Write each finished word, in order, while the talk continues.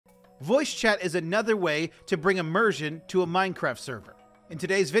Voice chat is another way to bring immersion to a Minecraft server. In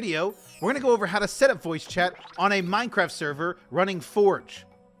today's video, we're going to go over how to set up voice chat on a Minecraft server running Forge.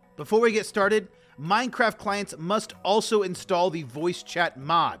 Before we get started, Minecraft clients must also install the voice chat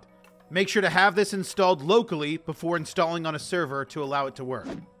mod. Make sure to have this installed locally before installing on a server to allow it to work.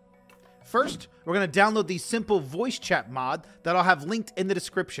 First, we're going to download the simple voice chat mod that I'll have linked in the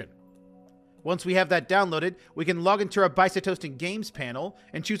description. Once we have that downloaded, we can log into our Bicyc Toasting Games panel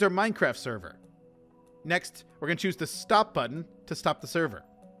and choose our Minecraft server. Next, we're going to choose the stop button to stop the server.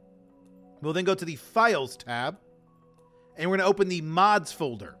 We'll then go to the Files tab, and we're going to open the Mods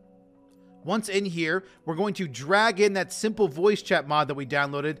folder. Once in here, we're going to drag in that simple voice chat mod that we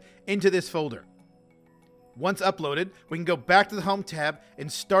downloaded into this folder. Once uploaded, we can go back to the Home tab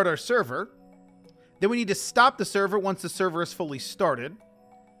and start our server. Then we need to stop the server once the server is fully started.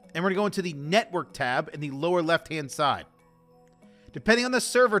 And we're going to go into the Network tab in the lower left-hand side. Depending on the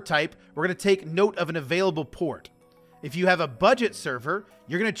server type, we're going to take note of an available port. If you have a budget server,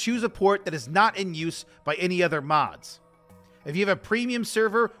 you're going to choose a port that is not in use by any other mods. If you have a premium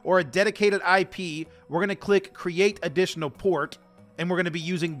server or a dedicated IP, we're going to click Create Additional Port, and we're going to be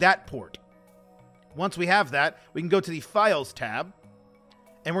using that port. Once we have that, we can go to the Files tab,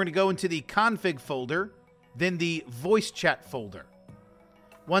 and we're going to go into the Config folder, then the Voice Chat folder.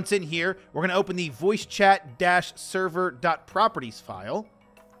 Once in here, we're going to open the voicechat-server.properties file.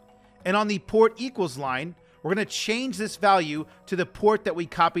 And on the port equals line, we're going to change this value to the port that we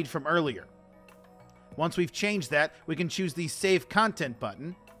copied from earlier. Once we've changed that, we can choose the Save Content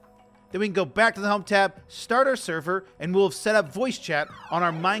button. Then we can go back to the Home tab, start our server, and we'll have set up voice chat on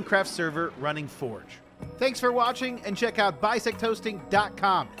our Minecraft server running Forge. Thanks for watching, and check out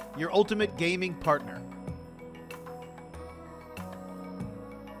BisecToasting.com, your ultimate gaming partner.